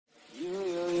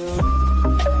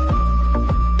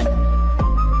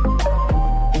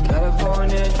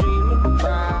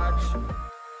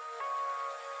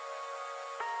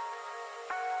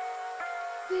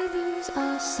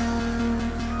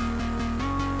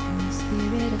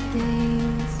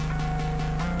things.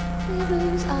 We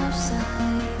lose our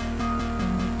sight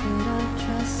when we put our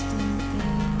trust in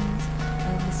things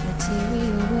of this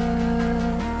material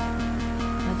world,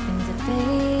 of things that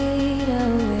fade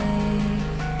away.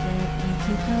 Yet we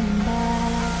keep coming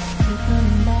back, keep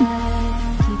coming back,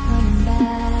 keep coming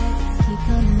back, keep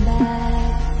coming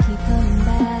back, keep coming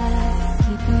back,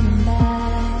 keep coming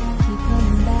back, keep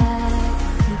coming back, keep coming back,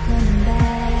 keep coming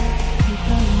back, keep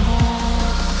coming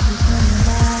back, keep coming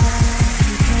back.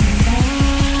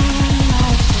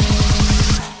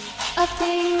 Of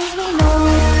things we know.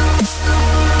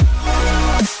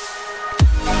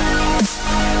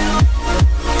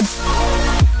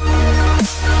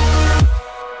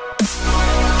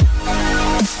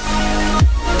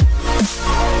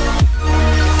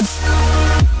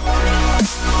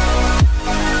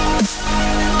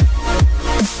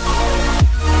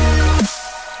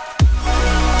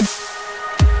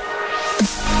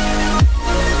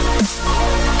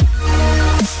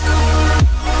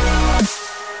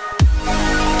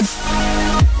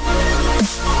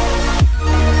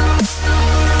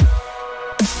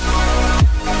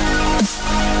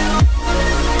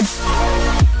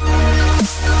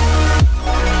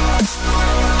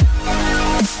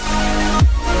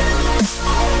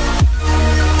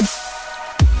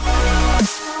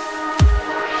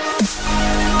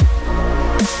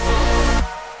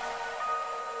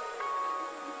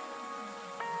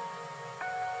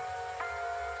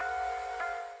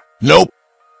 Nope.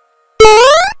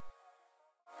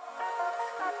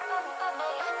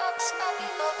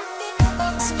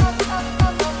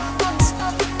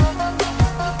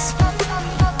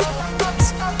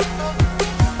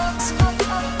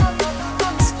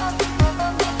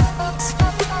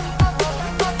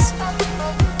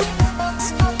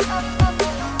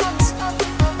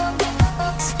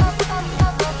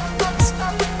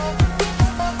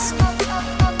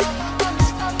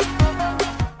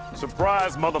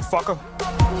 Surprise, motherfucker.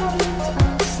 We lose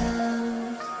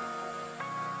ourselves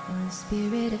in the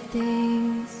spirit of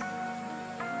things.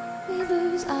 We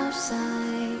lose our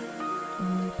sight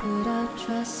when we put our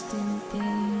trust in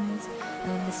things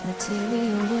of this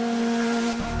material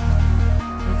world,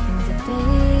 of things that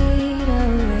fade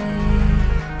away.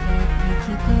 Yet we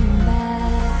keep coming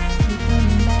back, keep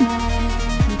coming back,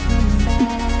 keep coming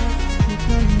back, keep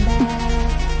coming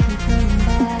back, keep coming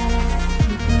back,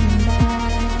 keep coming back.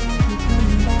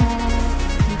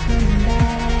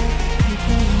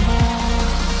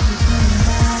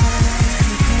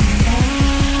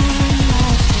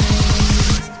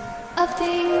 Of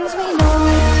things we know.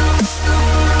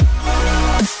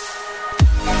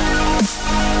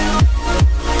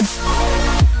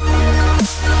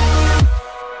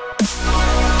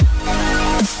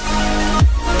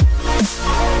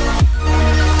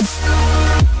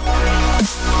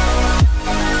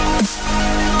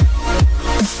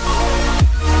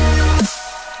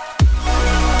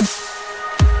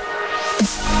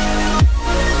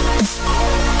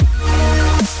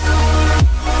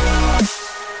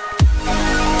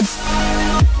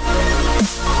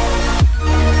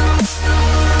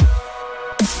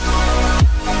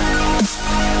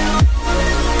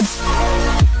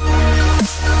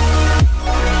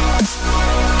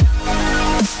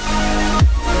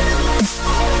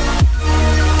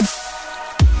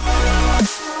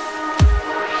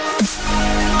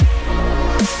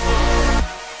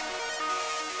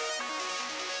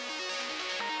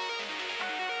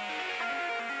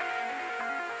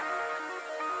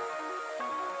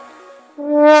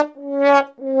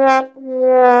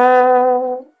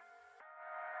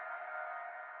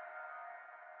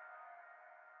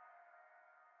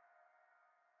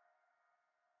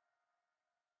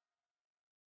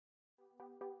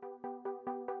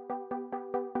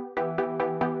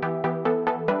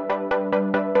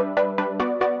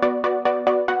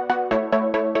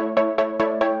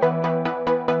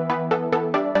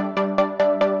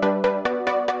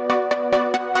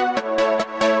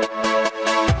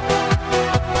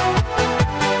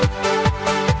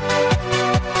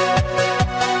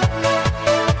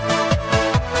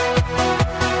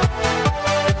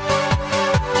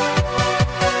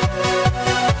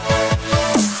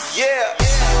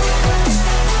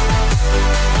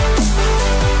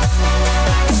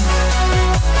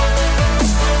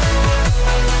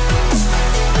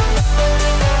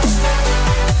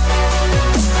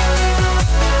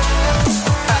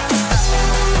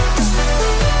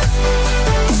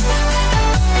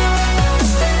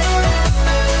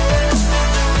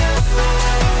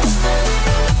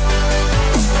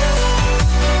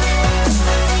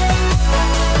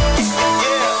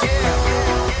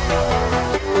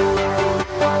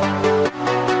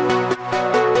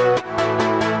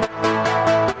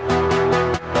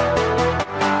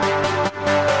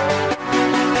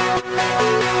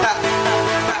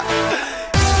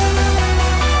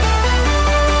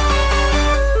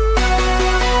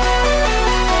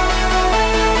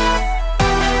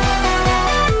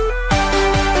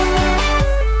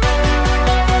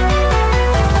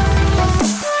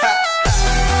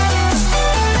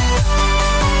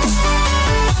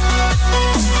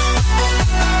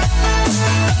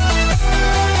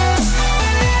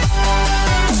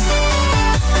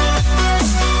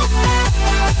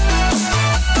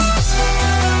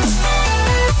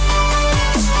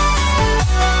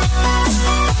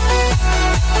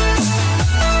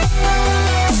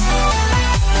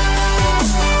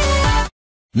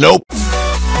 Nope.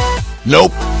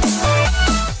 Nope.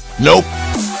 Nope.